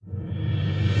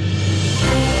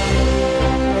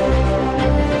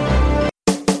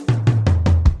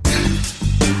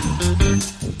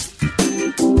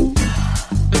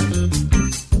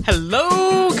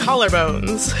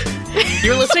Collarbones.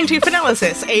 You're listening to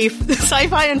Finalysis, a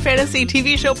sci-fi and fantasy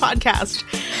TV show podcast.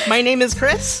 My name is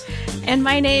Chris. And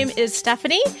my name is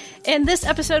Stephanie. In this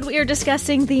episode, we are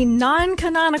discussing the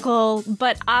non-canonical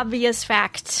but obvious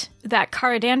fact that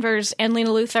Kara Danvers and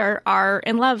Lena Luthor are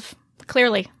in love,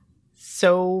 clearly.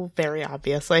 So very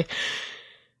obviously.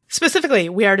 Specifically,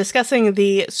 we are discussing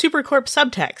the Supercorp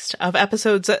subtext of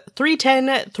episodes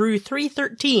 310 through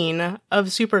 313 of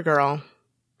Supergirl.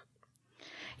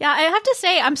 Yeah, I have to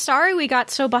say, I'm sorry we got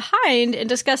so behind in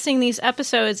discussing these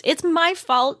episodes. It's my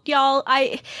fault, y'all.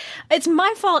 It's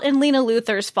my fault and Lena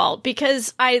Luthor's fault,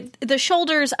 because the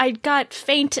shoulders, I got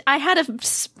faint. I had a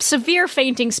severe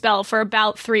fainting spell for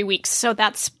about 3 weeks, so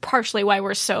that's partially why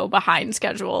we're so behind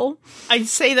schedule. I'd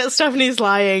say that Stephanie's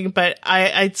lying, but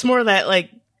it's more that,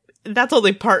 like, that's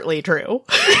only partly true.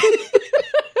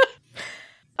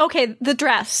 Okay, the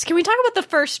dress. Can we talk about the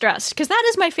first dress? Because that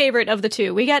is my favorite of the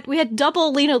two. We had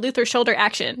double Lena Luthor shoulder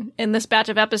action in this batch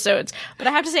of episodes. But I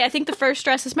have to say, I think the first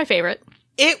dress is my favorite.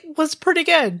 It was pretty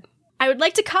good. I would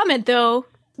like to comment, though,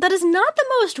 that is not the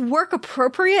most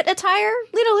work-appropriate attire,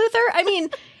 Lena Luthor. I mean,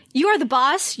 you are the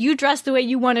boss. You dress the way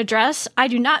you want to dress. I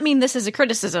do not mean this as a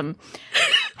criticism.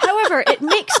 However, it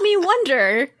makes me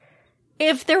wonder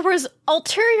if there was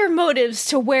ulterior motives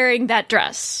to wearing that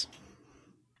dress.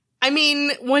 I mean,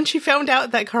 when she found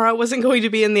out that Kara wasn't going to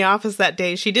be in the office that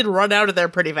day, she did run out of there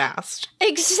pretty fast.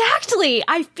 Exactly!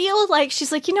 I feel like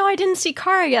she's like, I didn't see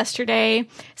Kara yesterday.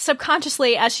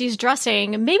 Subconsciously, as she's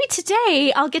dressing, maybe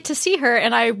today I'll get to see her,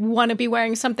 and I want to be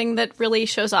wearing something that really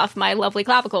shows off my lovely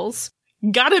clavicles.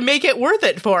 Gotta make it worth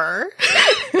it for her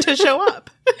to show up.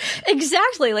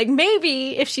 Exactly. Like,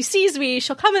 maybe if she sees me,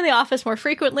 she'll come in the office more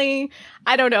frequently.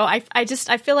 I don't know. I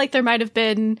feel like there might have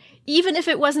been, even if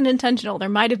it wasn't intentional, there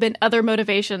might have been other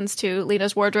motivations to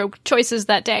Lena's wardrobe choices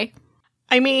that day.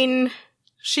 I mean,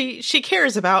 she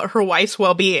cares about her wife's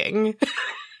well-being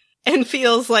and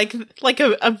feels like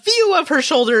a view of her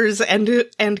shoulders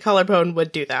and collarbone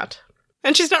would do that.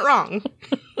 And she's not wrong.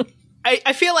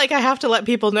 I feel like I have to let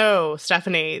people know,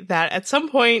 Stephanie, that at some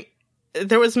point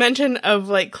there was mention of,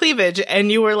 like, cleavage,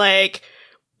 and you were like,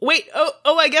 wait,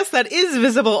 oh, I guess that is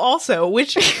visible also,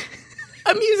 which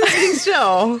amuses me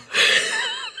still.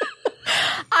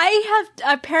 I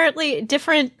have apparently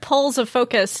different poles of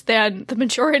focus than the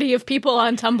majority of people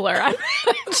on Tumblr. I'm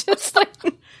just like...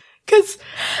 Because,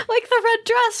 like, the red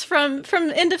dress from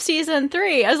end of season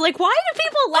 3. I was like, why do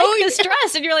people like this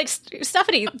dress? And you're like,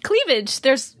 Stephanie, cleavage.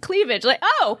 There's cleavage. Like,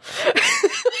 oh.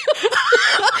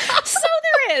 So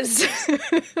there is.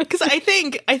 Because I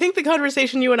think the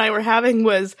conversation you and I were having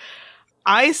was,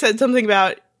 I said something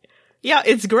about, yeah,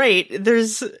 it's great.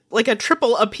 There's, like, a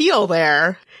triple appeal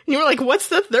there. And you were like, what's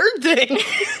the third thing?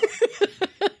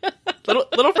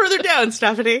 little further down,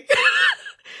 Stephanie.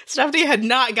 Stephanie had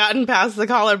not gotten past the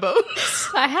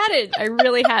collarbones. I had it. I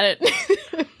really had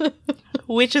it.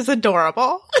 Which is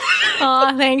adorable.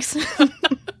 Aw, thanks.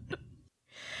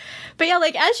 But yeah,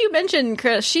 like, as you mentioned,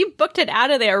 Chris, she booked it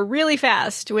out of there really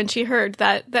fast when she heard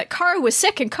that Kara was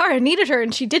sick and Kara needed her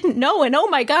and she didn't know. And oh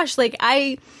my gosh, like,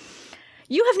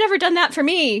 you have never done that for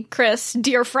me, Chris,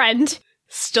 dear friend.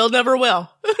 Still never will.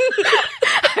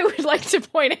 I would like to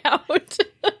point out.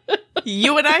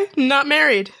 You and I, not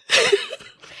married.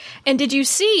 And did you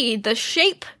see the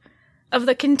shape of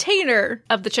the container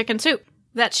of the chicken soup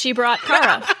that she brought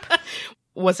Kara?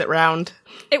 Was it round?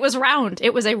 It was round.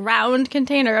 It was a round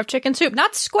container of chicken soup.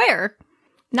 Not square.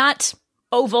 Not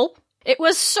oval. It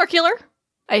was circular.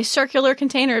 A circular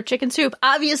container of chicken soup.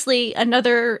 Obviously,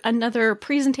 another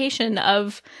presentation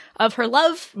of her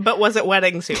love. But was it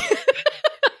wedding soup?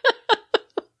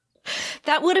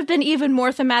 That would have been even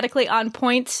more thematically on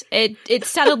point. It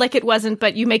sounded like it wasn't,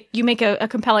 but you make a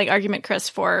compelling argument, Chris,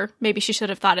 for maybe she should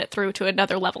have thought it through to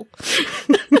another level.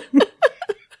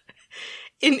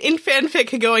 In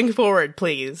fanfic going forward,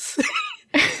 please.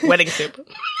 Wedding soup.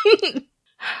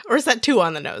 Or is that too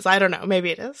on the nose? I don't know. Maybe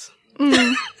it is.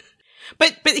 Mm.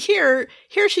 But here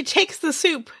she takes the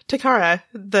soup to Kara,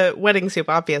 the wedding soup,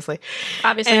 obviously.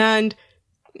 And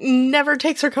never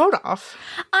takes her coat off.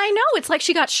 I know. It's like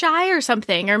she got shy or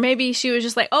something. Or maybe she was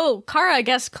just like, oh, Kara, I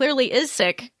guess, clearly is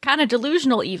sick. Kind of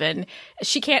delusional, even.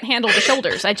 She can't handle the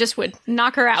shoulders. I just would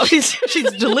knock her out. She's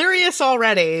delirious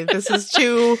already. This is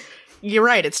too... You're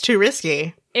right. It's too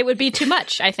risky. It would be too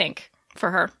much, I think, for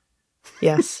her.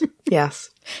 Yes.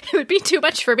 Yes. It would be too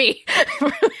much for me.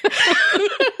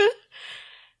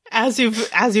 As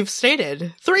you've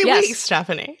stated. 3 weeks,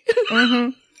 Stephanie.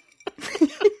 Mm-hmm.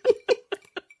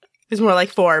 It's more like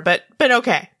 4, but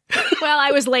okay. Well,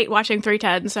 I was late watching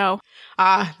 310, so.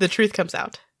 The truth comes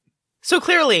out. So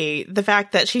clearly, the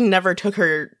fact that she never took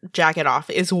her jacket off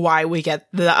is why we get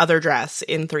the other dress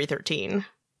in 313.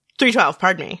 312,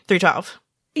 pardon me. 312.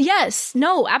 Yes.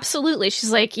 No, absolutely.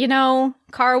 She's like,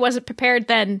 Kara wasn't prepared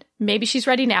then. Maybe she's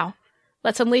ready now.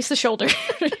 Let's unleash the shoulder.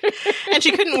 And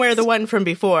she couldn't wear the one from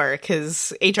before,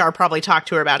 because HR probably talked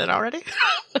to her about it already.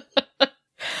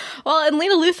 Well, and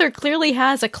Lena Luthor clearly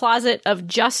has a closet of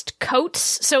just coats,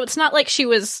 so it's not like she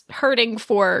was hurting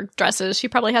for dresses. She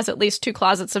probably has at least 2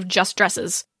 closets of just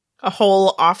dresses. A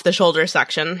whole off-the-shoulder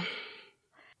section.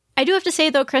 I do have to say,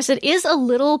 though, Chris, it is a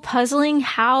little puzzling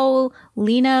how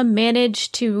Lena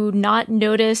managed to not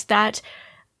notice that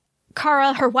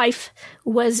Kara, her wife,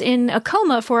 was in a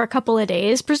coma for a couple of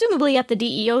days, presumably at the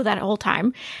DEO that whole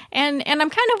time. And I'm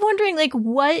kind of wondering,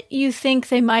 what you think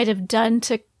they might have done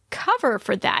to cover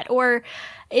for that, or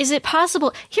is it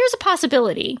possible? Here's a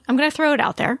possibility. I'm going to throw it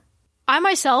out there. I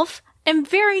myself am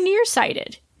very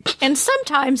nearsighted, and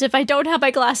sometimes if I don't have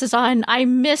my glasses on, I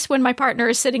miss when my partner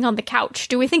is sitting on the couch.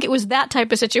 Do we think it was that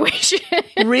type of situation?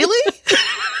 Really?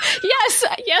 Yes,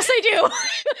 I do.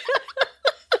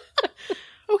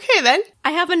 Okay, then.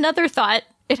 I have another thought.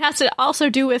 It has to also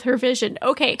do with her vision.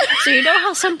 Okay, so you know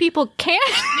how some people can't?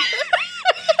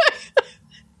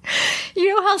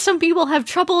 You know how some people have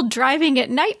trouble driving at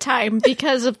nighttime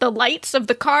because of the lights of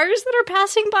the cars that are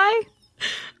passing by?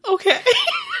 Okay.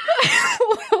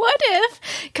 What if,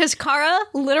 because Kara,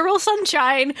 literal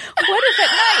sunshine, what if at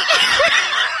night?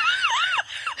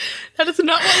 That is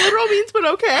not what literal means, but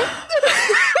okay.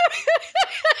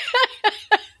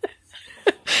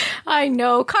 I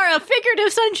know. Kara,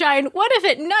 figurative sunshine. What if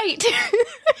at night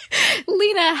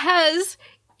Lena has,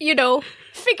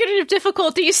 figurative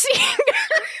difficulty seeing her?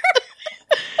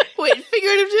 Wait,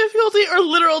 figurative difficulty or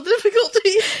literal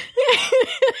difficulty?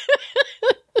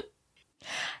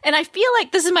 And I feel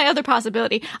like this is my other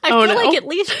possibility. I feel like at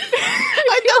least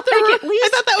I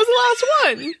thought that was the last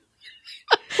one.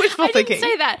 Wishful thinking. I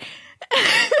didn't say that.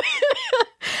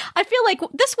 I feel like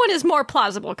this one is more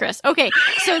plausible, Chris. Okay,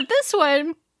 so this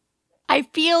one, I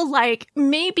feel like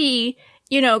maybe,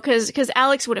 because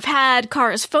Alex would have had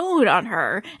Kara's phone on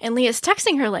her, and Leah's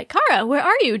texting her like, Kara, where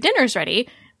are you? Dinner's ready.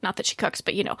 Not that she cooks,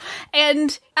 but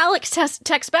And Alex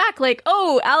texts back like,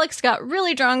 oh, Alex got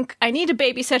really drunk. I need to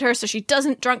babysit her so she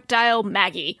doesn't drunk dial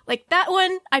Maggie. Like, that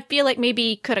one, I feel like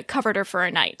maybe could have covered her for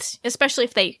a night. Especially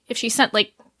if she sent,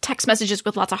 text messages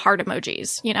with lots of heart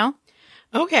emojis,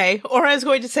 Okay. Or I was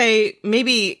going to say,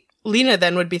 maybe Lena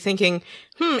then would be thinking,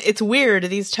 it's weird.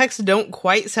 These texts don't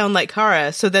quite sound like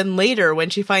Kara. So then later, when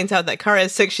she finds out that Kara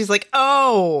is sick, she's like,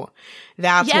 oh,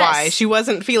 that's why. She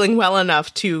wasn't feeling well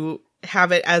enough to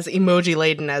have it as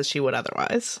emoji-laden as she would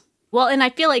otherwise. Well, and I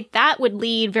feel like that would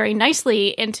lead very nicely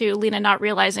into Lena not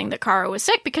realizing that Kara was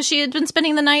sick because she had been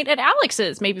spending the night at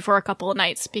Alex's, maybe for a couple of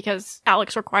nights, because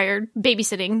Alex required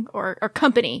babysitting or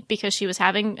company because she was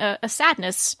having a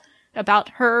sadness about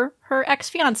her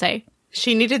ex-fiancé.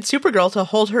 She needed Supergirl to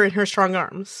hold her in her strong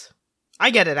arms. I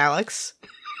get it, Alex.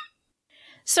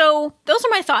 So, those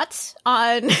are my thoughts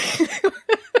on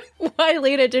why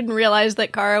Lena didn't realize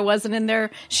that Kara wasn't in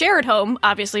their shared home,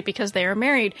 obviously because they are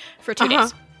married for 2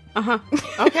 days.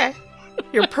 Okay.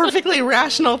 Your perfectly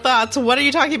rational thoughts. What are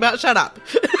you talking about? Shut up.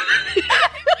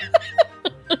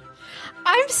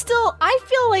 I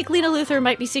feel like Lena Luthor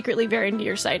might be secretly very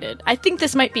nearsighted. I think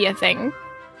this might be a thing.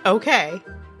 Okay.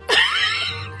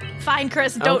 Fine,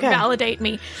 Chris, don't validate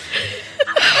me.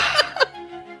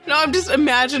 No, I'm just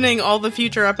imagining all the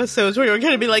future episodes where you're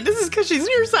going to be like, this is because she's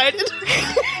nearsighted.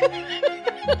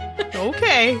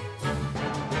 Okay.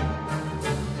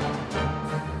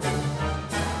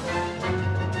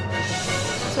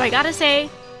 So I gotta say,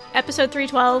 episode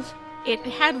 312, it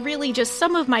had really just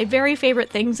some of my very favorite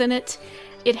things in it.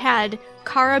 It had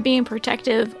Kara being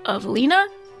protective of Lena.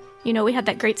 We had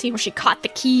that great scene where she caught the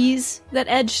keys that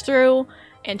edged through,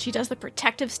 and she does the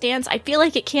protective stance. I feel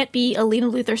like it can't be a Lena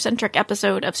Luthor-centric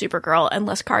episode of Supergirl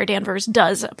unless Kara Danvers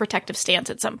does a protective stance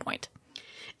at some point.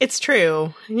 It's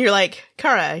true. And you're like,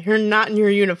 Kara, you're not in your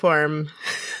uniform.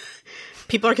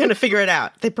 People are going to figure it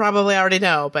out. They probably already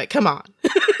know, but come on.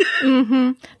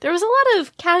 Mm-hmm. There was a lot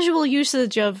of casual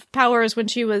usage of powers when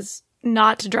she was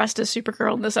not dressed as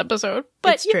Supergirl in this episode.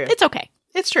 But it's true. It's okay.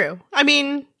 It's true. I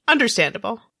mean,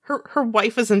 understandable. Her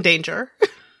wife is in danger.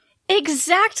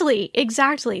 Exactly.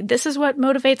 This is what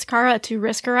motivates Kara to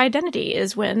risk her identity,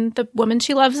 is when the woman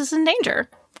she loves is in danger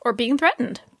or being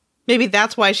threatened. Maybe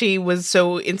that's why she was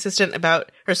so insistent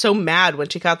about, or so mad when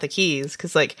she got the keys.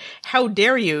 Because, how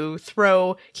dare you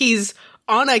throw keys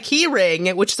on a key ring,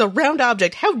 which is a round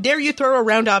object. How dare you throw a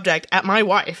round object at my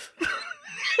wife?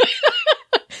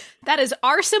 That is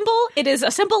our symbol. It is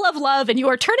a symbol of love, and you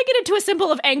are turning it into a symbol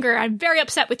of anger. I'm very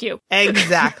upset with you.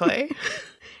 Exactly.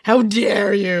 How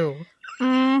dare you?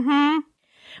 Mm-hmm.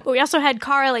 But we also had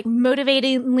Kara, like,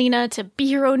 motivating Lena to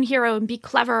be her own hero and be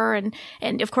clever.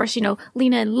 And of course, you know,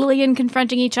 Lena and Lillian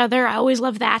confronting each other. I always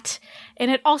love that.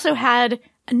 And it also had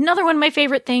another one of my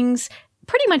favorite things,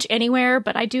 pretty much anywhere,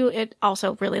 but I do it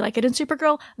also really like it in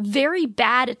Supergirl. Very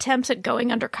bad attempts at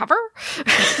going undercover.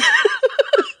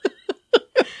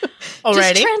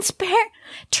 Already? Just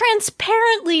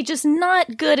transparently just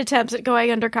not good attempts at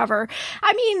going undercover.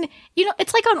 I mean, you know,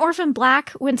 it's like on Orphan Black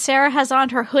when Sarah has on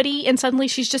her hoodie and suddenly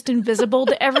she's just invisible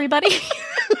to everybody.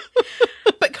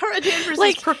 But Kara Danvers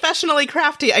is professionally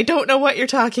crafty. I don't know what you're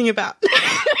talking about. But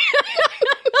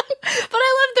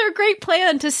I love their great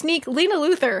plan to sneak Lena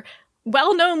Luthor,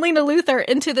 well-known Lena Luthor,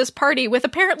 into this party with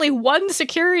apparently one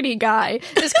security guy.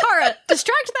 This Kara,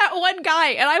 distract that one guy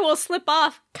and I will slip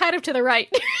off kind of to the right.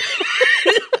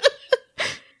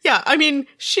 Yeah, I mean,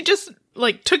 she just,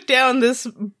 like, took down this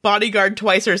bodyguard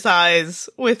twice her size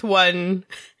with one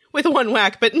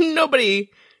whack, but nobody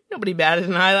batted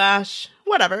an eyelash.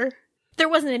 Whatever. There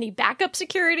wasn't any backup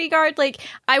security guard. Like,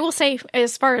 I will say,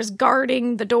 as far as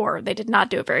guarding the door, they did not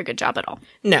do a very good job at all.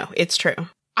 No, it's true.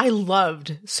 I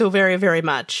loved so very, very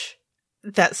much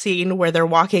that scene where they're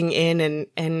walking in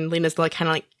and Lena's like kind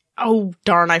of like, oh,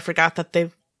 darn, I forgot that they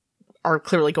are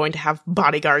clearly going to have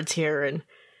bodyguards here. And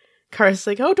Kara's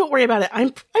like, oh, don't worry about it.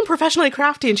 I'm professionally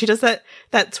crafty. And she does that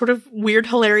sort of weird,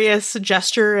 hilarious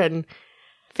gesture and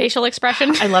facial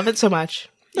expression. I love it so much.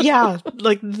 Yeah,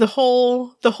 like the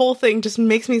whole thing just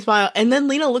makes me smile. And then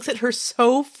Lena looks at her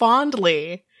so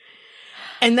fondly.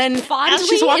 And then fondly? As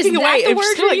she's walking away, the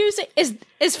word you're using? Is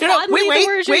fondly the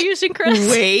word you're using,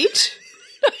 Chris? Wait.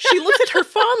 She looks at her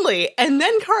fondly, and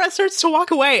then Kara starts to walk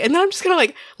away, and then I'm just kind of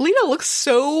like, Lena looks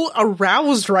so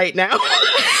aroused right now.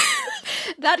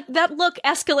 That look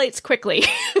escalates quickly.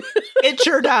 It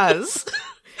sure does.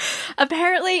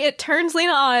 Apparently, it turns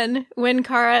Lena on when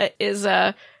Kara is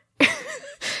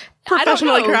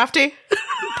professionally crafty.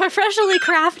 Professionally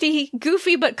crafty,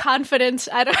 goofy but confident.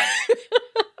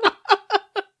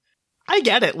 I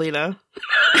get it, Lena.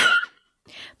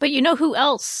 But you know who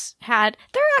else had...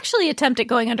 Their actually attempt at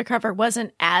going undercover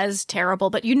wasn't as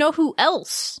terrible, but you know who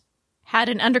else had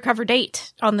an undercover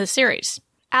date on this series?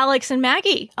 Alex and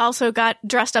Maggie also got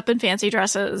dressed up in fancy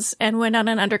dresses and went on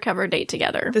an undercover date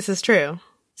together. This is true.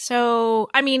 So,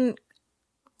 I mean,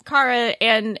 Kara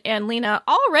and Lena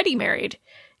already married,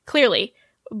 clearly.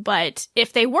 But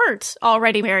if they weren't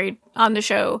already married on the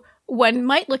show, one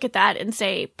might look at that and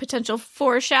say potential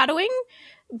foreshadowing,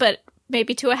 but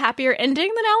maybe to a happier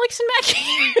ending than Alex and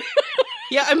Maggie.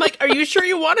 Yeah, I'm like, are you sure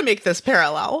you want to make this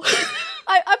parallel?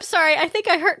 I'm sorry. I think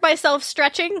I hurt myself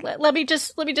stretching. Let me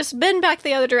just bend back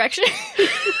the other direction.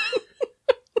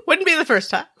 Wouldn't be the first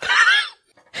time.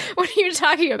 What are you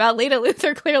talking about? Lena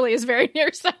Luthor clearly is very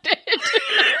nearsighted.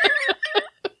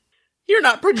 You're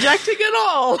not projecting at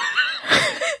all.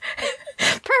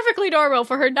 Perfectly normal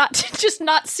for her not to just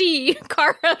not see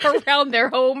Kara around their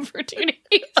home for 2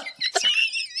 days.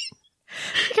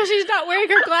 Because she's not wearing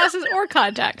her glasses or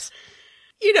contacts.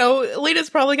 You know, Lena's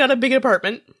probably got a big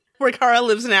apartment where Kara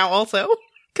lives now also,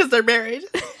 because they're married.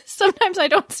 Sometimes I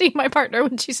don't see my partner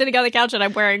when she's sitting on the couch and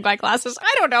I'm wearing my glasses.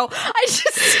 I don't know. I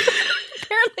just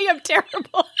apparently am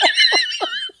terrible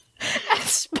at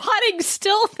spotting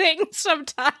still things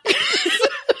sometimes.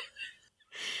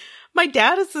 My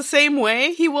dad is the same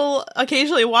way. He will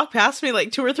occasionally walk past me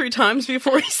like 2 or 3 times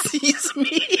before he sees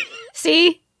me.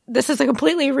 See? This is a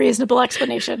completely reasonable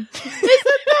explanation. Is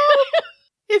it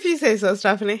though? If you say so,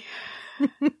 Stephanie.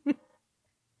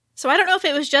 So I don't know if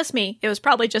it was just me. It was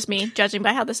probably just me, judging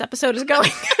by how this episode is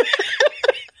going.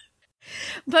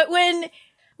 But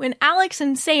when Alex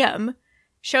and Sam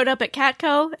showed up at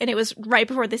Catco, and it was right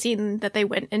before the scene that they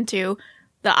went into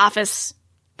the office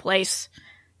place,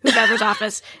 whoever's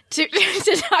office, to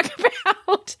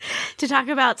talk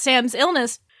about Sam's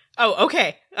illness. Oh,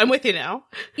 okay. I'm with you now.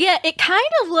 Yeah, it kind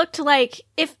of looked like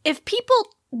if people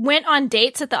went on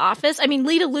dates at the office, I mean,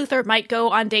 Lena Luthor might go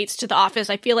on dates to the office.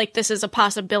 I feel like this is a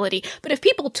possibility. But if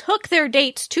people took their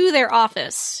dates to their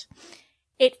office,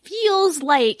 it feels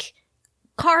like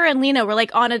Kara and Lena were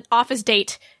like on an office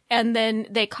date, and then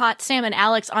they caught Sam and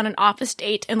Alex on an office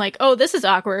date and like, oh, this is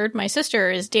awkward. My sister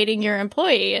is dating your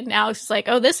employee. And Alex is like,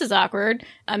 oh, this is awkward.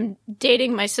 I'm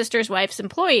dating my sister's wife's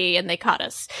employee, and they caught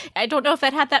us. I don't know if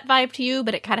that had that vibe to you,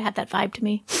 but it kind of had that vibe to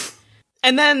me.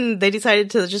 And then they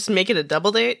decided to just make it a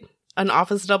double date, an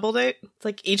office double date. It's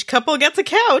like each couple gets a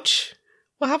couch.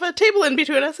 We'll have a table in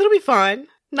between us. It'll be fine.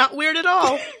 Not weird at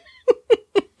all.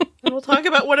 And we'll talk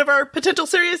about one of our potential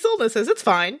serious illnesses. It's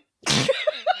fine.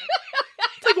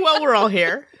 It's like, well, we're all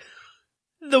here.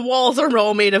 The walls are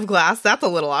all made of glass. That's a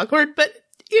little awkward, but,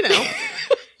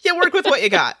 you work with what you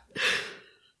got.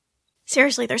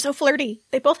 Seriously, they're so flirty.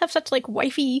 They both have such, like,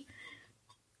 wifey,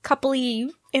 coupley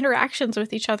interactions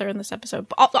with each other in this episode.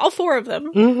 All four of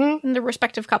them. Mm-hmm. And their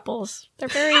respective couples. They're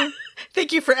very...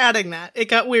 Thank you for adding that. It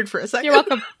got weird for a second. You're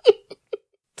welcome.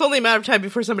 It's only a matter of time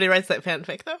before somebody writes that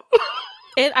fanfic, though.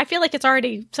 I feel like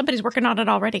somebody's working on it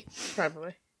already.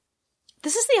 Probably.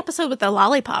 This is the episode with the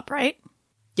lollipop, right?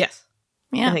 Yes.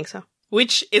 Yeah. I think so.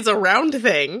 Which is a round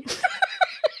thing.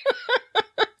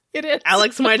 It is.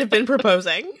 Alex might have been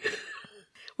proposing.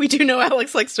 We do know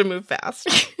Alex likes to move fast.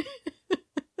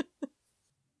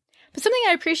 But something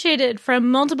I appreciated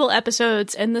from multiple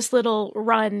episodes in this little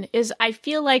run is I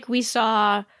feel like we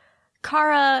saw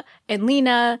Kara and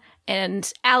Lena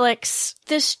and Alex,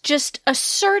 this just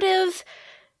assertive,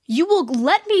 you will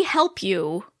let me help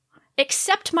you,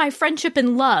 accept my friendship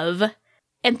and love,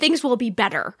 and things will be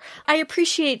better. I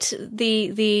appreciate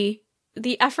the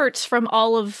efforts from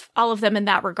all of them in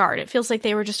that regard. It feels like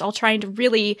they were just all trying to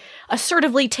really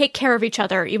assertively take care of each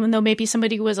other, even though maybe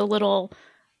somebody was a little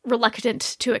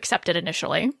reluctant to accept it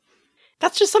initially.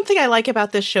 That's just something I like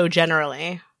about this show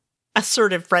generally.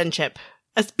 Assertive friendship.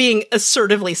 As being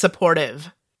assertively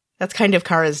supportive. That's kind of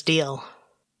Kara's deal.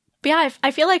 But yeah, I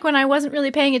feel like when I wasn't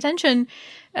really paying attention,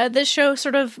 this show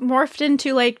sort of morphed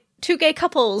into like two gay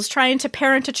couples trying to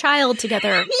parent a child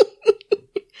together.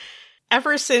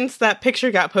 Ever since that picture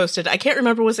got posted, I can't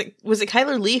remember, was it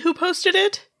Kyler Lee who posted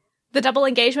it? The double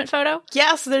engagement photo?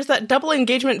 Yes, there's that double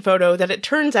engagement photo that it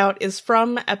turns out is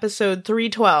from episode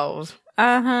 312.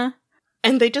 Uh-huh.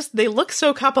 And they look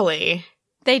so coupley.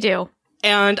 They do.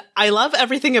 And I love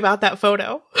everything about that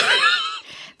photo.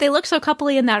 They look so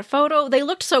coupley in that photo. They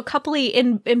looked so coupley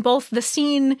in both the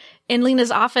scene in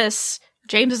Lena's office,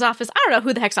 James's office. I don't know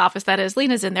who the heck's office that is.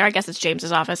 Lena's in there. I guess it's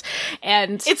James's office.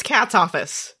 And it's Kat's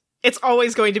office. It's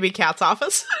always going to be Kat's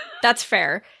office. That's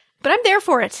fair. But I'm there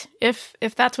for it. If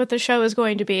that's what the show is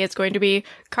going to be, it's going to be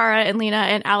Kara and Lena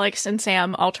and Alex and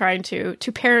Sam all trying to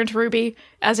parent Ruby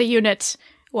as a unit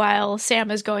while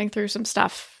Sam is going through some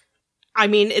stuff. I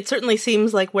mean, it certainly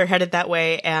seems like we're headed that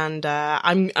way, and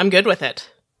I'm good with it.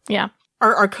 Yeah.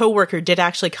 Our coworker did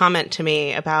actually comment to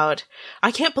me about,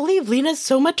 I can't believe Lena's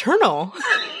so maternal.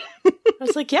 I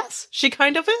was like, yes, she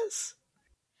kind of is.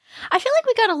 I feel like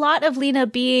we got a lot of Lena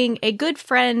being a good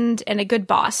friend and a good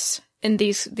boss in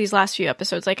these last few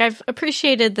episodes. Like, I've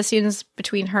appreciated the scenes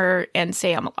between her and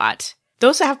Sam a lot.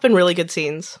 Those have been really good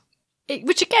scenes.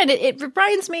 Which, again, it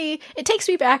reminds me, it takes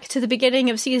me back to the beginning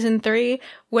of season 3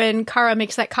 when Kara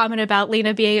makes that comment about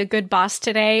Lena being a good boss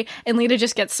today, and Lena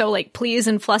just gets so, like, pleased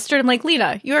and flustered. I'm like,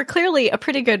 Lena, you are clearly a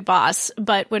pretty good boss,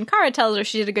 but when Kara tells her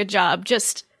she did a good job,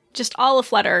 just all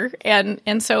aflutter,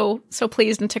 and so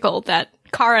pleased and tickled that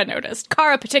Kara noticed.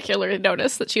 Kara particularly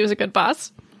noticed that she was a good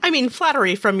boss. I mean,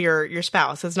 flattery from your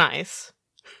spouse is nice.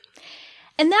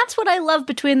 And that's what I love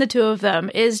between the two of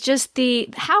them, is just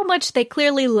how much they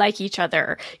clearly like each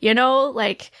other. You know,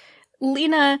 like,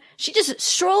 Lena, she just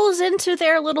strolls into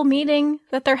their little meeting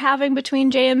that they're having between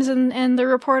James and the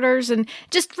reporters, and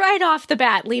just right off the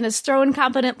bat, Lena's throwing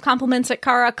compliments at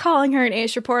Kara, calling her an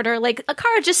ace reporter. Like,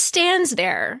 Kara just stands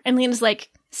there, and Lena's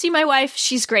like, see my wife?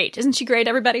 She's great. Isn't she great,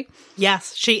 everybody?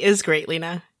 Yes, she is great,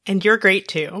 Lena. And you're great,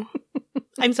 too.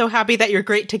 I'm so happy that you're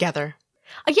great together.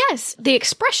 Yes, the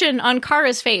expression on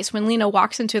Kara's face when Lena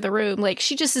walks into the room, like,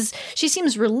 she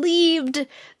seems relieved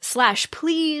 /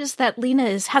 pleased that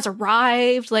Lena has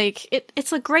arrived. Like,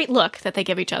 it's a great look that they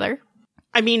give each other.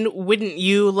 I mean, wouldn't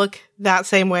you look that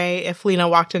same way if Lena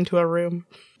walked into a room?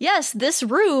 Yes, this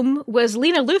room was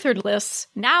Lena Luthor-less.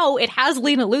 Now it has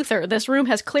Lena Luthor. This room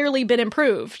has clearly been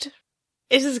improved.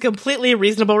 It is a completely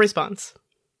reasonable response.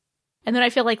 And then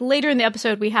I feel like later in the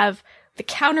episode we have the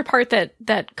counterpart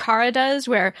that Kara does,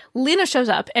 where Lena shows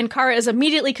up and Kara is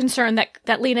immediately concerned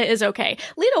that Lena is okay.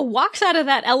 Lena walks out of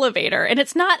that elevator, and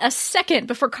it's not a second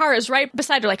before Kara is right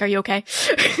beside her like, are you okay?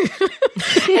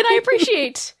 And I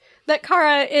appreciate that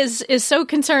Kara is so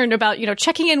concerned about,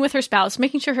 checking in with her spouse,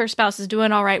 making sure her spouse is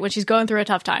doing all right when she's going through a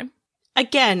tough time.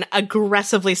 Again,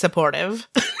 aggressively supportive.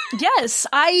 Yes,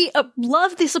 I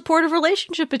love the supportive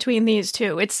relationship between these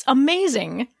two. It's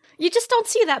amazing. You just don't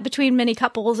see that between many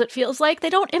couples, it feels like. They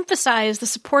don't emphasize the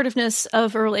supportiveness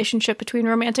of a relationship between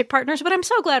romantic partners, but I'm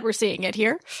so glad we're seeing it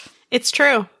here. It's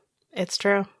true. It's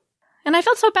true. And I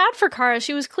felt so bad for Kara.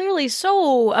 She was clearly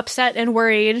so upset and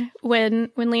worried when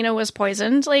Lena was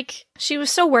poisoned. Like, she was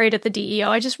so worried at the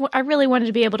DEO. I really wanted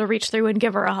to be able to reach through and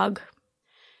give her a hug.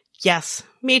 Yes,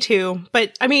 me too.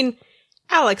 But, I mean,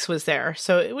 Alex was there,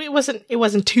 so it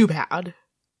wasn't too bad.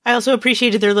 I also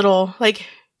appreciated their little, like,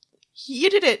 you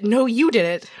did it. No, you did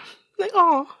it. Like,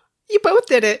 oh, you both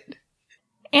did it.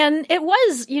 And it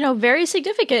was, very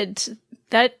significant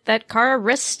that Kara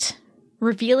risked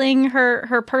revealing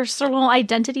her personal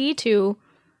identity to,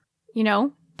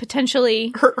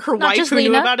 potentially her wife who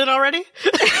knew about it already.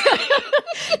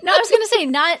 No, I was going to say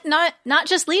not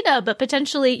just Lena, but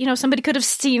potentially, somebody could have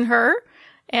seen her,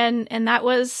 and that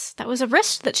was a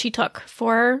risk that she took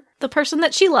for the person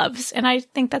that she loves, and I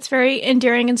think that's very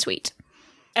endearing and sweet.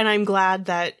 And I'm glad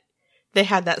that they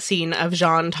had that scene of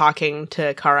Jean talking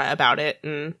to Kara about it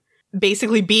and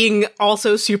basically being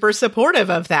also super supportive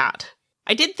of that.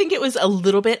 I did think it was a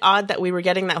little bit odd that we were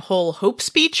getting that whole hope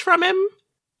speech from him.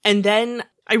 And then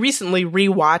I recently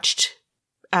rewatched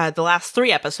the last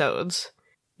 3 episodes,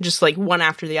 just like one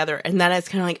after the other. And then it's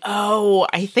kind of like, oh,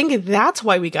 I think that's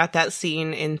why we got that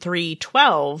scene in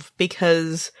 3:12,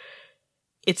 because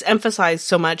it's emphasized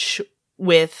so much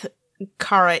with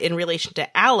Kara in relation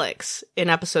to Alex in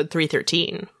episode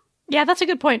 313. Yeah, that's a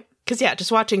good point. Because, yeah,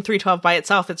 just watching 312 by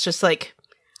itself, it's just like,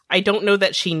 I don't know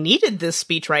that she needed this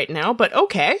speech right now, but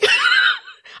okay.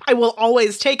 I will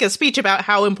always take a speech about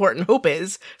how important hope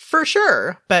is, for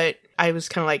sure. But I was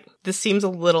kind of like, this seems a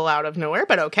little out of nowhere,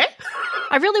 but okay.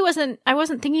 I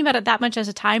wasn't thinking about it that much as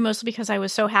a time, mostly because I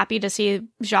was so happy to see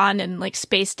Jean in like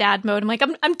space dad mode. I'm like,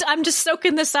 I'm just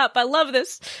soaking this up. I love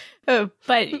this. But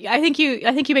I think you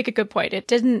make a good point. It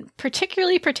didn't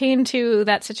particularly pertain to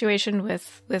that situation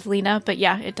with Lena, but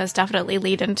yeah, it does definitely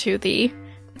lead into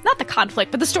not the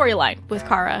conflict, but the storyline with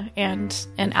Kara and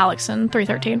Alex in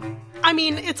 313. I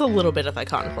mean, it's a little bit of a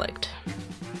conflict.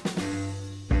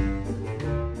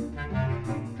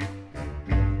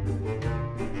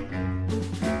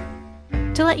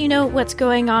 To let you know what's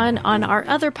going on our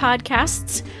other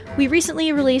podcasts, we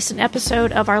recently released an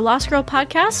episode of our Lost Girl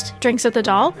podcast, Drinks at the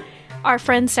Doll. Our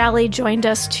friend Sally joined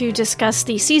us to discuss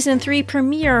the Season 3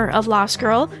 premiere of Lost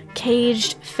Girl,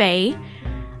 Caged Fae.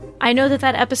 I know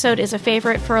that episode is a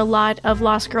favorite for a lot of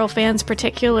Lost Girl fans,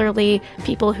 particularly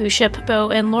people who ship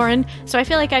Bo and Lauren, so I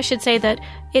feel like I should say that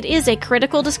it is a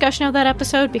critical discussion of that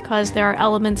episode because there are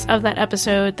elements of that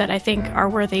episode that I think are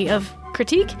worthy of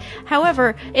critique.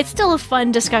 However, it's still a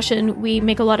fun discussion. We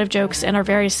make a lot of jokes and are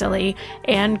very silly,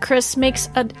 and Chris makes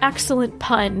an excellent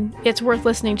pun. It's worth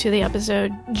listening to the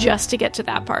episode just to get to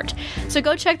that part. So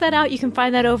go check that out. You can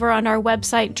find that over on our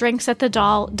website,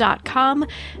 drinksatthedoll.com.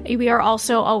 We are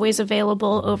also always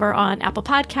available over on Apple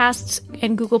Podcasts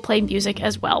and Google Play Music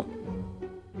as well.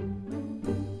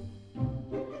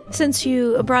 Since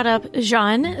you brought up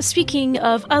Jean, speaking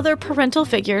of other parental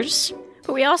figures,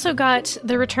 but we also got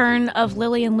the return of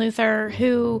Lillian Luthor,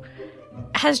 who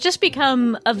has just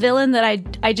become a villain that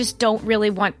I just don't really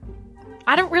want.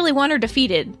 I don't really want her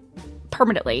defeated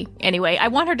permanently, anyway. I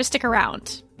want her to stick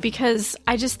around, because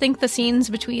I just think the scenes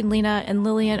between Lena and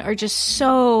Lillian are just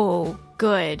so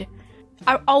good.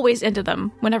 I'm always into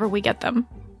them whenever we get them.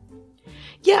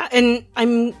 Yeah, and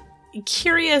I'm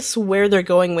curious where they're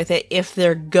going with it, if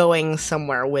they're going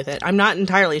somewhere with it. I'm not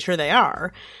entirely sure they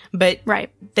are, but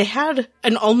right. They had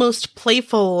an almost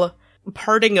playful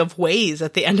parting of ways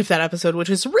at the end of that episode, which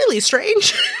is really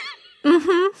strange.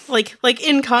 Mm-hmm. Like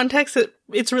in context,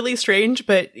 it's really strange,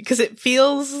 but because it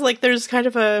feels like there's kind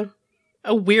of a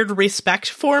weird respect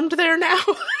formed there now.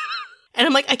 And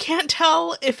I'm like, I can't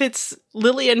tell if it's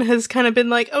Lillian has kind of been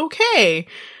like, okay,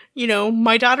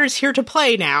 my daughter's here to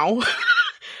play now.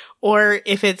 Or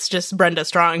if it's just Brenda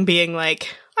Strong being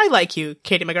like, I like you,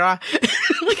 Katie McGraw.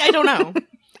 I don't know.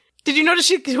 Did you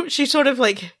notice she sort of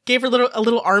like gave her a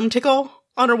little arm tickle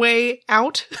on her way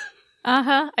out?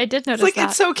 Uh-huh. I did notice that.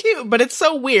 It's so cute, but it's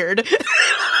so weird. It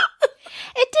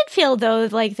did feel, though,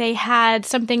 like they had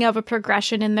something of a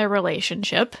progression in their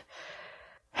relationship.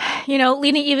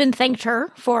 Lena even thanked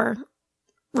her for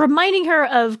reminding her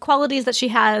of qualities that she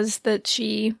has that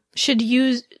she should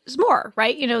use more,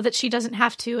 right? That she doesn't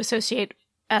have to associate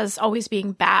as always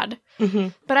being bad. Mm-hmm.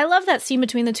 But I love that scene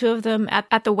between the two of them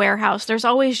at the warehouse. There's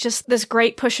always just this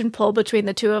great push and pull between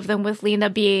the two of them, with Lena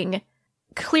being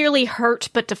clearly hurt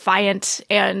but defiant,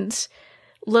 and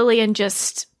Lillian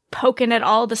just poking at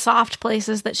all the soft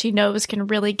places that she knows can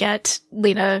really get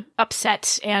Lena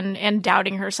upset and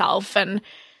doubting herself. And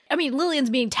I mean, Lillian's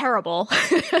being terrible.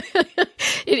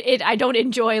 I don't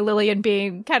enjoy Lillian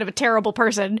being kind of a terrible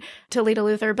person to Lena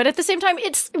Luthor, but at the same time,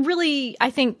 it's really, I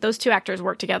think those two actors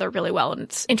work together really well, and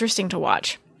it's interesting to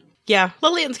watch. Yeah,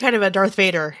 Lillian's kind of a Darth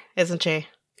Vader, isn't she?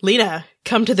 Lena,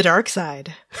 come to the dark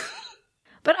side.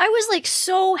 But I was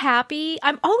so happy.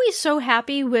 I'm always so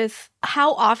happy with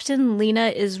how often Lena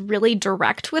is really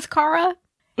direct with Kara.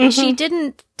 Mm-hmm. She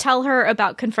didn't tell her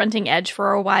about confronting Edge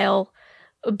for a while,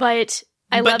 but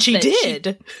But she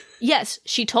did. Yes,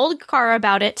 she told Kara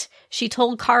about it. She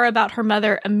told Kara about her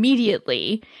mother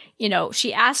immediately. You know,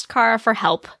 she asked Kara for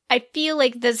help. I feel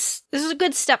like this is a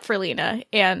good step for Lena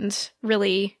and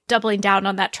really doubling down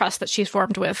on that trust that she's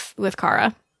formed with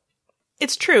Kara.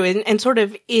 It's true. And sort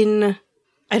of in,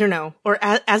 I don't know, or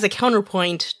as a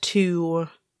counterpoint to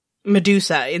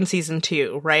Medusa in season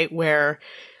 2, right? Where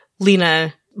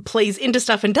Lena plays into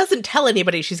stuff and doesn't tell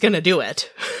anybody she's going to do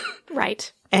it.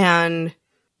 Right. And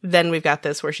then we've got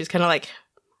this where she's kind of like,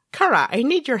 Kara, I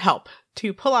need your help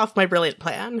to pull off my brilliant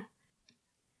plan.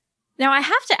 Now, I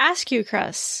have to ask you,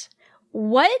 Chris,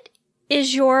 what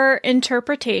is your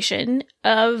interpretation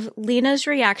of Lena's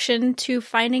reaction to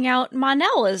finding out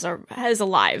Mon-El is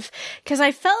alive? Because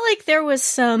I felt like there was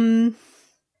some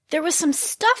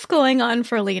stuff going on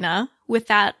for Lena with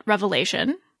that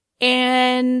revelation,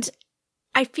 and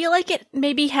I feel like it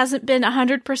maybe hasn't been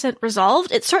 100%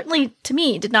 resolved. It certainly, to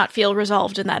me, did not feel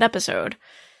resolved in that episode.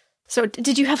 So,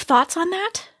 did you have thoughts on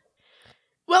that?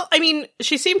 Well, I mean,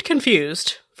 she seemed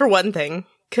confused, for one thing,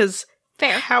 because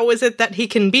how is it that he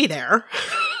can be there?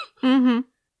 Mm-hmm.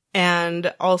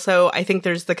 And also, I think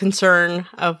there's the concern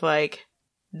of, like,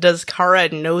 does Kara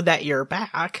know that you're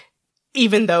back?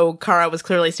 Even though Kara was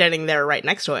clearly standing there right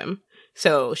next to him.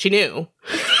 So, she knew.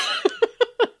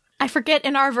 I forget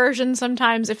in our version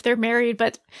sometimes if they're married,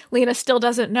 but Lena still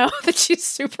doesn't know that she's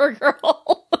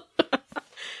Supergirl.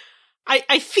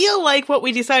 I feel like what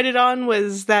we decided on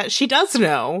was that she does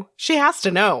know. She has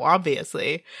to know,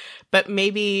 obviously. But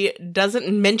maybe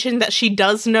doesn't mention that she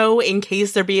does know in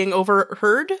case they're being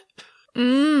overheard?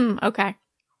 Okay.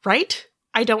 Right?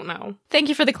 I don't know. Thank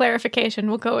you for the clarification.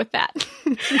 We'll go with that.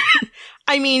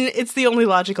 I mean, it's the only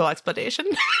logical explanation.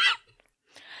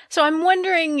 So I'm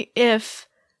wondering if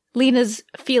Lena's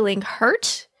feeling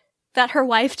hurt that her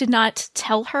wife did not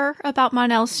tell her about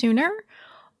Mon-El sooner,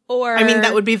 or... I mean,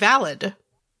 that would be valid.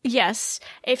 Yes.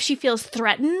 If she feels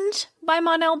threatened by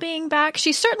Mon-El being back,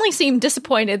 she certainly seemed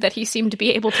disappointed that he seemed to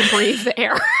be able to breathe the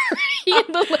air.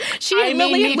 She and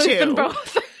Lily and Luthen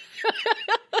both.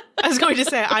 I was going to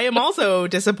say, I am also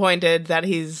disappointed that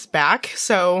he's back,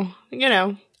 so, you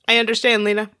know, I understand,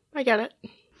 Lena. I get it.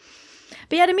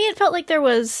 But yeah, to me, it felt like there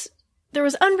was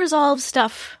unresolved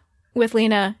stuff with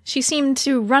Lena. She seemed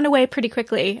to run away pretty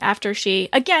quickly after she,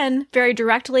 again, very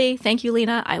directly, thank you,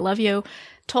 Lena, I love you,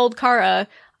 told Kara,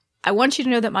 I want you to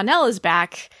know that Mon-El is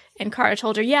back. And Kara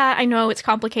told her, yeah, I know, it's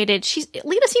complicated.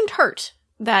 Lena seemed hurt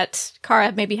that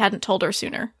Kara maybe hadn't told her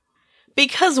sooner.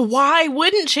 Because why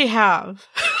wouldn't she have?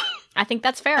 I think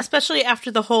that's fair. Especially after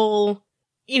the whole,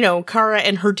 you know, Kara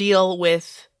and her deal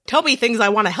with, tell me things I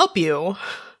want to help you.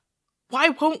 Why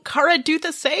won't Kara do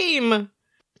the same?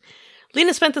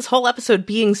 Lena spent this whole episode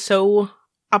being so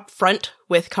upfront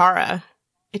with Kara.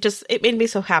 It made me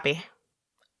so happy.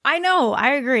 I know,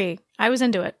 I agree. I was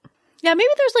into it. Yeah, maybe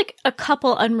there's like a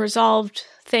couple unresolved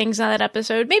things on that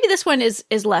episode. Maybe this one is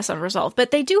less unresolved,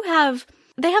 but they have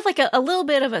like a little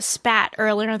bit of a spat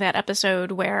earlier in that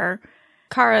eepisode where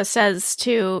Kara says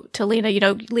to Lena, you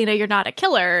know, Lena, you're not a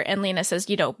killer. And Lena says,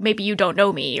 you know, maybe you don't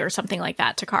know me or something like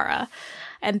that to Kara.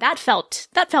 And that felt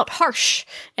harsh,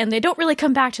 and they don't really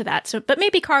come back to that. So, but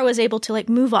maybe Kara was able to like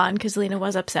move on because Lena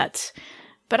was upset.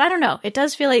 But I don't know. It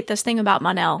does feel like this thing about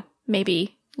Mon-El.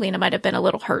 Maybe Lena might have been a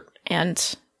little hurt,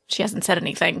 and she hasn't said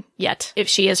anything yet. If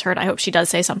she is hurt, I hope she does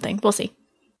say something. We'll see.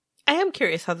 I am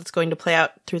curious how that's going to play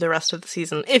out through the rest of the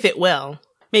season, if it will.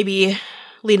 Maybe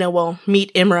Lena will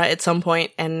meet Imra at some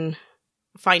point and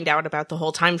find out about the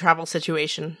whole time travel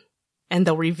situation, and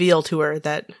they'll reveal to her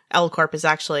that L-Corp is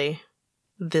actually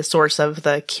the source of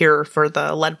the cure for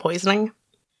the lead poisoning.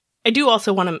 I do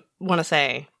also want to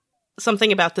say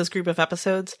something about this group of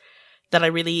episodes that I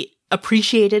really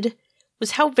appreciated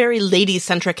was how very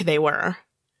lady-centric they were.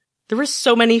 There were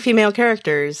so many female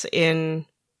characters in,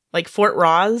 like, Fort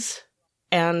Roz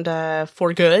and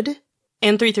For Good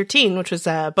and 313, which was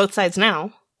Both Sides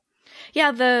Now.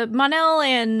 Yeah, the Mon-El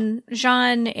and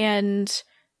Jean and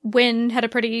Wynn had a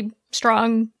pretty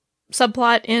strong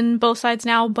subplot in Both Sides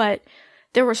Now, but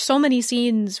there were so many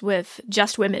scenes with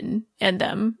just women in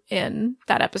them in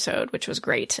that episode, which was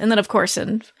great. And then, of course,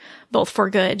 in both For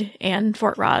Good and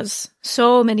Fort Roz,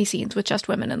 so many scenes with just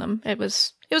women in them. It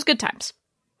was good times.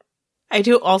 I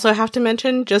do also have to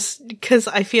mention, just because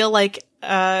I feel like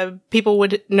people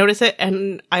would notice it,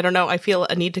 and I don't know, I feel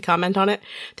a need to comment on it.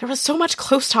 There was so much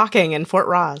close talking in Fort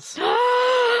Roz.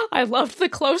 I loved the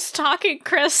close talking,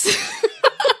 Chris.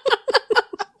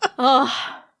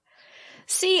 Oh.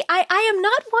 See, I am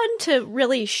not one to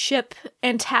really ship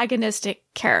antagonistic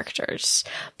characters,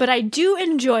 but I do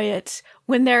enjoy it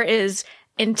when there is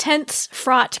intense,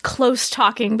 fraught, close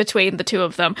talking between the two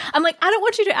of them. I'm like, I don't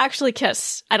want you to actually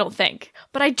kiss, I don't think.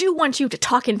 But I do want you to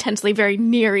talk intensely very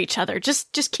near each other.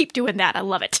 Just keep doing that. I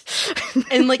love it.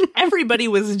 And like everybody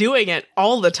was doing it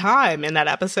all the time in that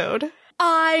episode.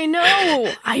 I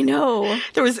know.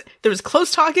 There was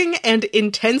close talking and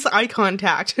intense eye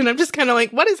contact. And I'm just kind of like,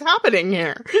 what is happening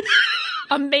here?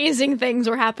 Amazing things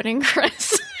were happening,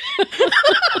 Chris.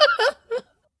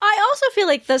 I also feel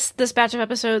like this batch of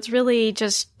episodes really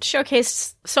just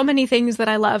showcased so many things that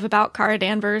I love about Kara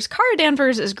Danvers. Kara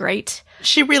Danvers is great.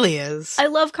 She really is. I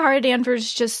love Kara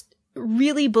Danvers just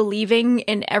really believing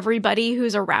in everybody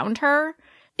who's around her.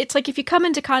 It's like if you come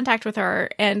into contact with her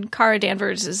and Kara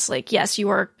Danvers is like, yes, you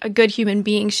are a good human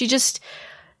being. She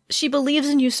believes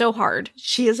in you so hard.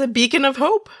 She is a beacon of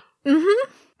hope.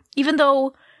 Mm-hmm. Even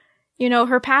though,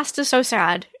 her past is so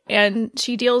sad and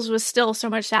she deals with still so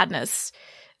much sadness.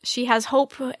 She has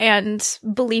hope and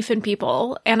belief in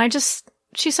people, and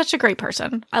she's such a great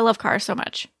person. I love Kara so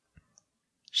much.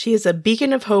 She is a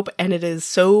beacon of hope, and it is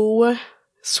so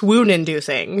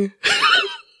swoon-inducing.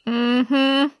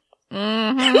 Mm-hmm.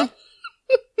 Mm-hmm.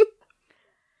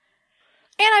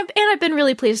 and I've been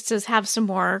really pleased to have some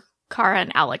more Kara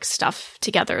and Alex stuff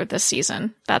together this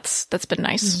season. That's been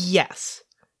nice. Yes.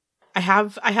 I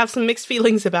have some mixed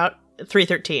feelings about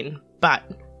 313, but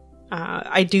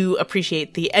I do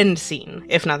appreciate the end scene,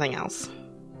 if nothing else.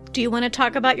 Do you want to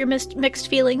talk about your mixed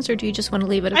feelings, or do you just want to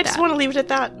leave it at that? I just want to leave it at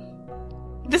that.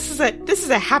 This is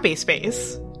a happy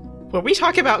space where we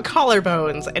talk about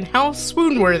collarbones and how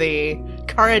swoon-worthy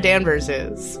Kara Danvers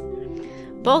is.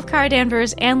 Both Kara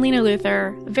Danvers and Lena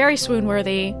Luthor, very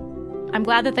swoon-worthy. I'm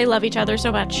glad that they love each other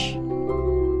so much.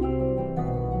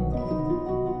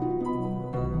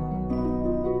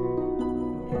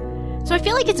 So I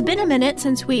feel like it's been a minute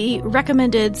since we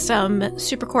recommended some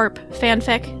Supercorp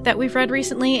fanfic that we've read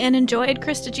recently and enjoyed.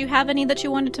 Chris, did you have any that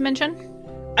you wanted to mention?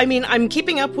 I mean, I'm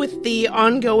keeping up with the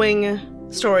ongoing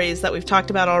stories that we've talked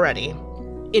about already.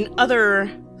 In other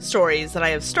stories that I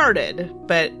have started,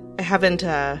 but I haven't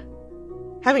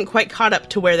quite caught up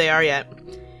to where they are yet.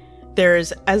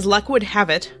 There's As Luck Would Have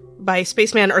It by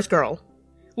Spaceman Earthgirl,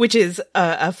 which is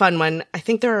a fun one. I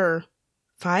think there are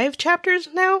 5 chapters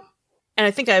now. And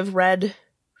I think I've read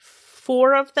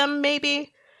 4 of them,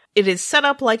 maybe. It is set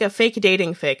up like a fake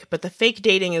dating fic, but the fake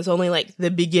dating is only like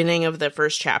the beginning of the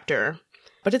first chapter.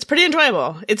 But it's pretty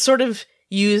enjoyable. It's sort of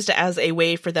used as a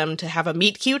way for them to have a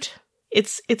meet cute.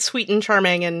 It's sweet and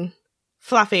charming and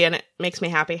fluffy, and it makes me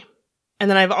happy. And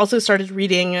then I've also started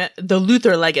reading The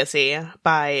Luthor Legacy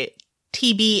by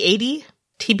TB80,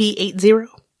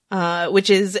 which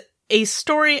is a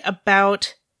story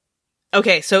about...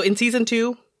 Okay, so in season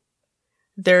 2...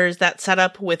 there's that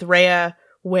setup with Rhea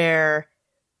where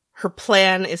her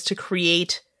plan is to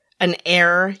create an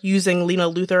heir using Lena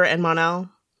Luthor and Mon-El.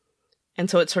 And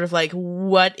so it's sort of like,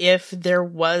 what if there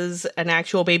was an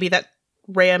actual baby that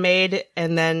Rhea made,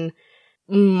 and then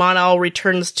Mon-El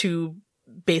returns to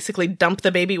basically dump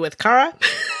the baby with Kara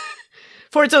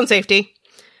for its own safety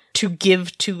to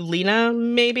give to Lena,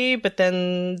 maybe? But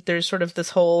then there's sort of this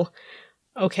whole,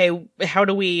 okay, how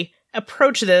do we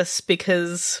approach this,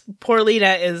 because poor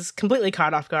Lena is completely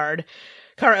caught off guard.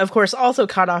 Kara, of course, also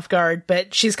caught off guard,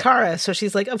 but she's Kara, so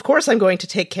she's like, of course I'm going to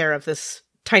take care of this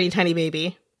tiny, tiny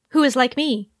baby. Who is like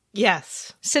me.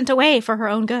 Yes. Sent away for her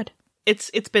own good.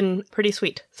 It's been pretty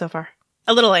sweet so far.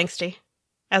 A little angsty,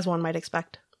 as one might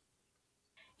expect.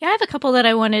 Yeah, I have a couple that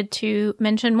I wanted to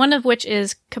mention, one of which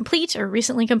is complete or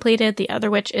recently completed, the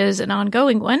other which is an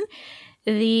ongoing one.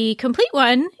 The complete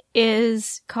one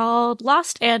is called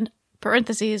Lost and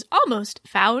parentheses, almost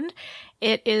found.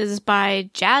 It is by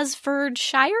Jasford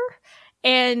Shire,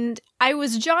 and I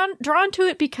was drawn to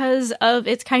it because of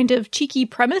its kind of cheeky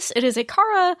premise. It is a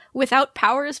Kara without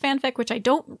powers fanfic, which I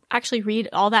don't actually read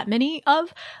all that many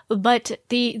of, but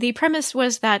the premise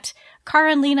was that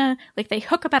Kara and Lena, like, they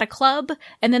hook up at a club,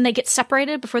 and then they get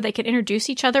separated before they can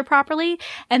introduce each other properly,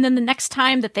 and then the next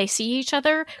time that they see each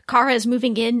other, Kara is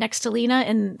moving in next to Lena,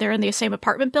 and they're in the same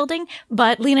apartment building,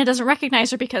 but Lena doesn't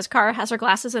recognize her because Kara has her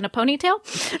glasses and a ponytail.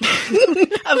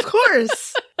 Of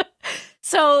course!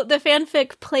 So the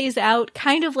fanfic plays out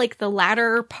kind of like the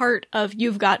latter part of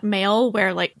You've Got Mail,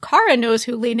 where, like, Kara knows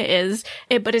who Lena is,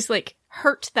 but is, like,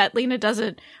 hurt that Lena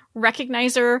doesn't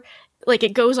recognize her. Like,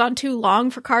 it goes on too long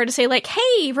for Kara to say, like,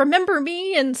 hey, remember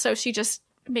me? And so she just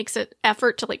makes an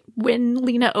effort to, like, win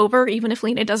Lena over, even if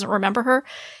Lena doesn't remember her.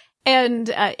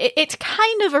 And it's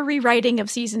kind of a rewriting of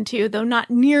season 2, though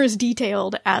not near as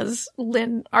detailed as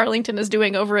Lynn Arlington is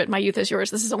doing over at My Youth Is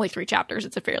Yours. This is only 3 chapters.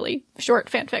 It's a fairly short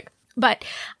fanfic. But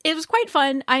it was quite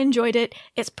fun. I enjoyed it.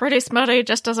 It's pretty smutty,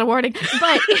 just as a warning.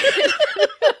 But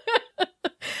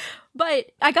but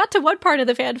I got to one part of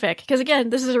the fanfic, because again,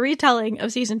 this is a retelling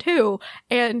of season 2,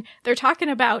 and they're talking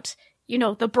about, you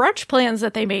know, the brunch plans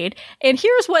that they made. And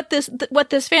here's what this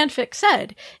fanfic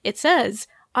said. It says,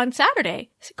 on Saturday,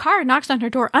 Kara knocks on her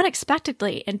door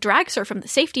unexpectedly and drags her from the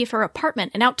safety of her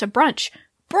apartment and out to brunch.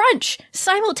 Brunch!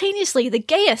 Simultaneously the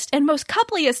gayest and most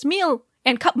coupliest meal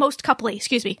in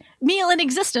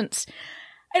existence.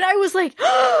 And I was like,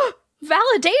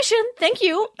 validation, thank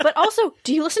you. But also,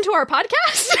 do you listen to our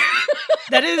podcast?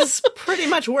 That is pretty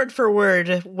much word for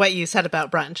word what you said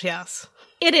about brunch, yes.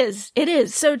 It is.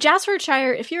 So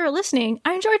Jasfordshire, if you're listening,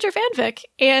 I enjoyed your fanfic.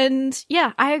 And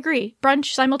yeah, I agree.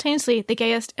 Brunch, simultaneously the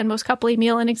gayest and most coupley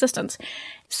meal in existence.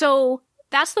 So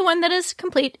that's the one that is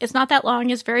complete. It's not that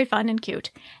long. It's very fun and cute.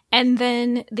 And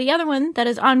then the other one that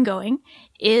is ongoing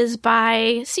is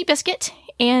by Seabiscuit,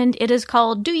 and it is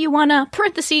called Do You Wanna,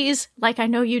 parentheses, like I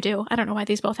know you do. I don't know why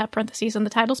these both have parentheses in the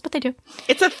titles, but they do.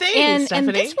 It's a thing, Stephanie.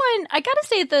 And this one, I gotta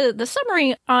say, the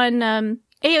summary on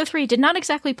AO3 did not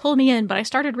exactly pull me in, but I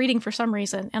started reading for some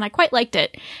reason, and I quite liked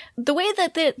it. The way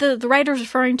that the writer's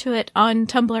referring to it on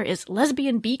Tumblr is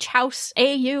Lesbian Beach House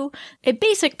AU. A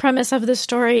basic premise of this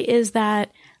story is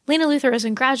that Lena Luthor is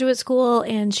in graduate school,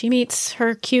 and she meets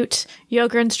her cute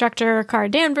yoga instructor, Cara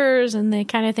Danvers, and they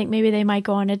kind of think maybe they might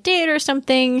go on a date or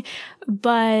something,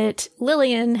 but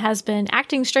Lillian has been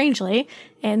acting strangely,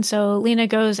 and so Lena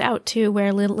goes out to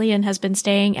where Lillian has been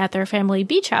staying at their family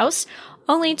beach house,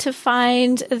 only to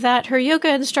find that her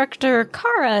yoga instructor,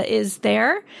 Kara, is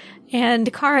there,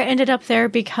 and Kara ended up there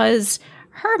because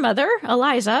her mother,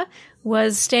 Eliza,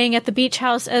 was staying at the beach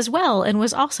house as well and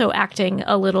was also acting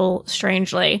a little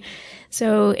strangely.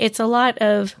 So it's a lot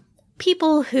of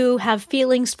people who have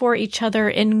feelings for each other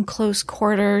in close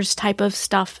quarters type of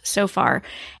stuff so far.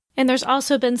 And there's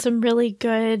also been some really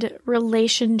good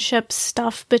relationship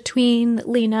stuff between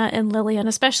Lena and Lillian,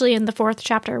 especially in the 4th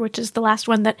chapter, which is the last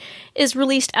one that is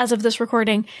released as of this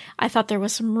recording. I thought there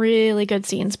was some really good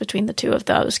scenes between the two of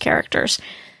those characters.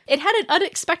 It had an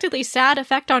unexpectedly sad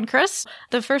effect on Chris.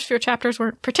 The first few chapters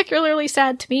weren't particularly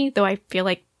sad to me, though I feel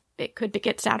like it could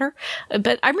get sadder.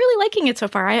 But I'm really liking it so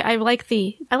far. I like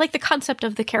the concept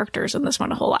of the characters in this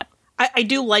one a whole lot. I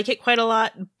do like it quite a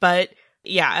lot, but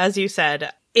yeah, as you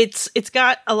said, it's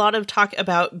got a lot of talk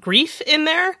about grief in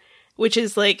there, which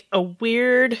is like a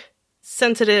weird,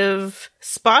 sensitive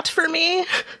spot for me.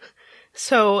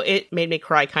 So it made me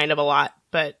cry kind of a lot,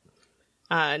 but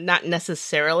not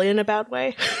necessarily in a bad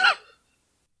way.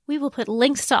 We will put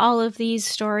links to all of these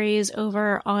stories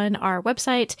over on our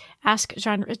website,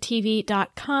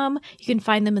 askgenretv.com. You can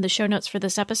find them in the show notes for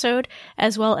this episode,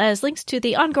 as well as links to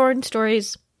the ongoing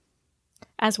stories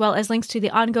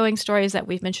that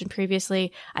we've mentioned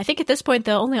previously. I think at this point,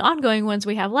 the only ongoing ones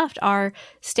we have left are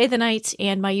Stay the Night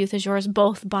and My Youth is Yours,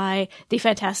 both by the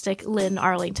fantastic Lynn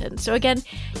Arlington. So again,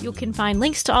 you can find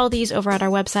links to all these over at our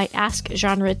website,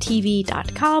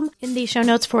 askgenretv.com, in the show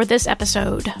notes for this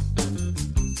episode.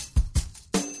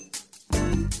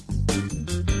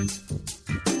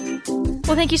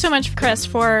 Well, thank you so much, Chris,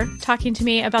 for talking to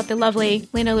me about the lovely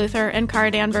Lena Luthor and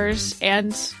Cara Danvers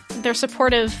and their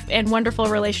supportive and wonderful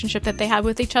relationship that they have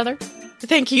with each other.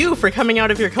 Thank you for coming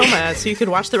out of your coma so you could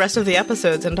watch the rest of the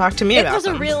episodes and talk to me about them. It was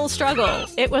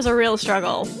a real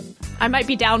struggle. I might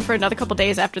be down for another couple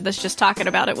days after this just talking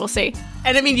about it. We'll see.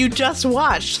 And I mean, you just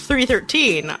watched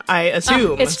 313, I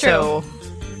assume. It's true. So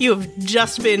you have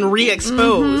just been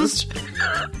re-exposed.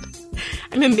 Mm-hmm.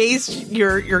 I'm amazed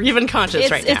you're even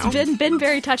conscious right now. It's been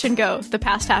very touch and go the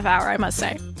past half hour, I must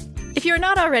say. If you're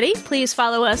not already, please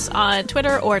follow us on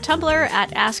Twitter or Tumblr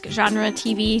at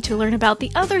AskGenreTV to learn about the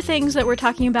other things that we're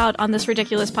talking about on this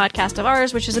ridiculous podcast of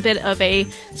ours, which is a bit of a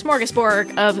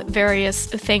smorgasbord of various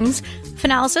things.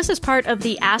 Finalysis is part of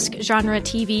the Ask Genre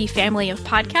TV family of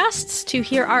podcasts. To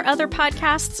hear our other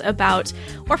podcasts about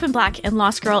Orphan Black and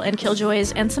Lost Girl and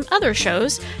Killjoys and some other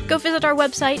shows, go visit our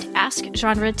website,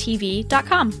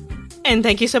 AskGenreTV.com. And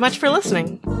thank you so much for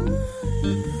listening.